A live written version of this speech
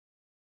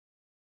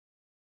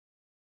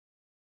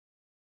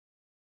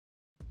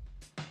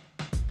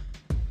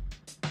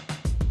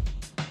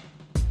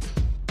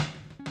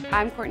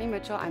I'm Courtney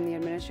Mitchell. I'm the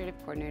Administrative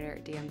Coordinator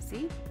at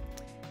DMC.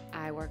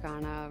 I work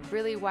on a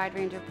really wide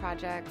range of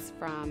projects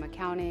from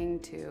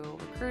accounting to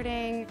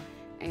recruiting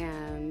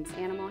and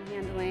animal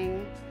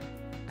handling.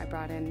 I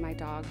brought in my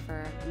dog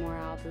for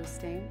morale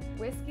boosting.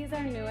 Wiskie's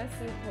our newest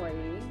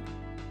employee.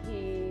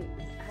 He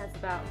has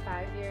about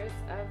 5 years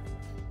of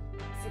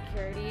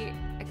security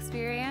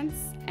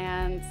experience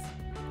and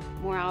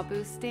morale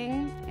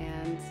boosting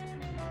and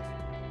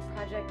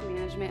project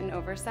management and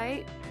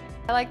oversight.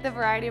 I like the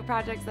variety of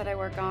projects that I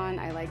work on.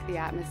 I like the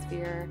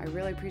atmosphere. I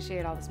really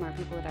appreciate all the smart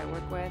people that I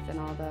work with and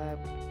all the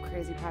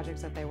crazy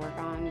projects that they work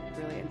on.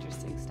 Really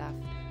interesting stuff.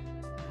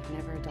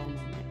 Never a dull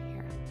moment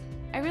here.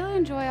 I really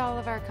enjoy all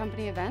of our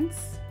company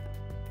events.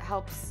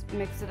 Helps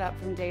mix it up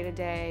from day to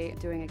day,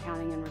 doing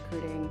accounting and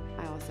recruiting.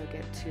 I also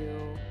get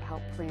to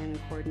help plan and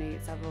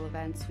coordinate several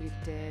events. We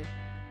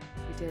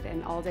did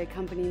an all-day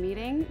company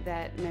meeting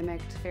that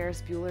mimicked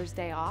Ferris Bueller's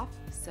Day Off.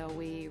 So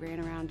we ran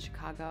around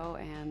Chicago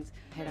and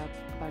hit up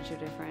a bunch of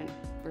different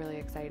really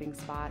exciting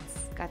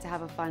spots. Got to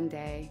have a fun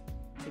day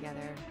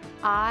together.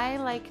 I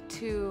like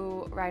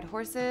to ride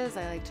horses,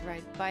 I like to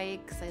ride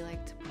bikes, I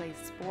like to play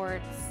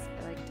sports,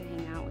 I like to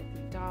hang out with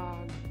my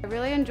dog. I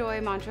really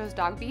enjoy Montrose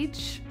Dog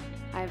Beach.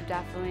 I've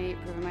definitely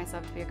proven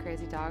myself to be a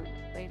crazy dog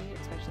lady,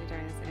 especially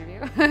during this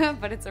interview,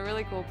 but it's a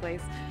really cool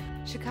place.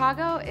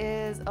 Chicago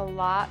is a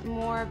lot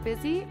more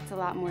busy, it's a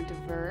lot more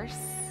diverse.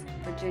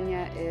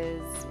 Virginia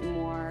is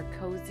more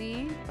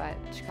cozy, but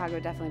Chicago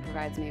definitely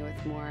provides me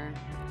with more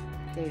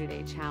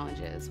day-to-day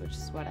challenges, which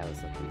is what I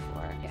was looking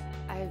for. Yeah.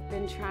 I've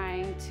been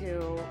trying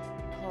to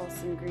pull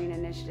some green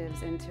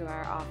initiatives into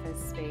our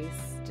office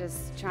space,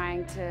 just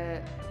trying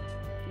to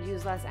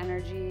use less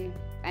energy,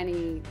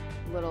 any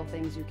little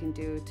things you can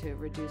do to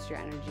reduce your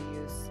energy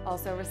use.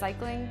 Also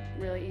recycling,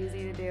 really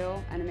easy to do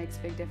and it makes a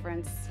big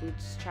difference. We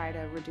just try to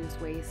reduce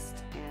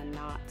waste and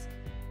not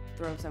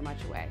throw so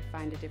much away,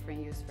 find a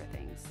different use for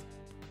things.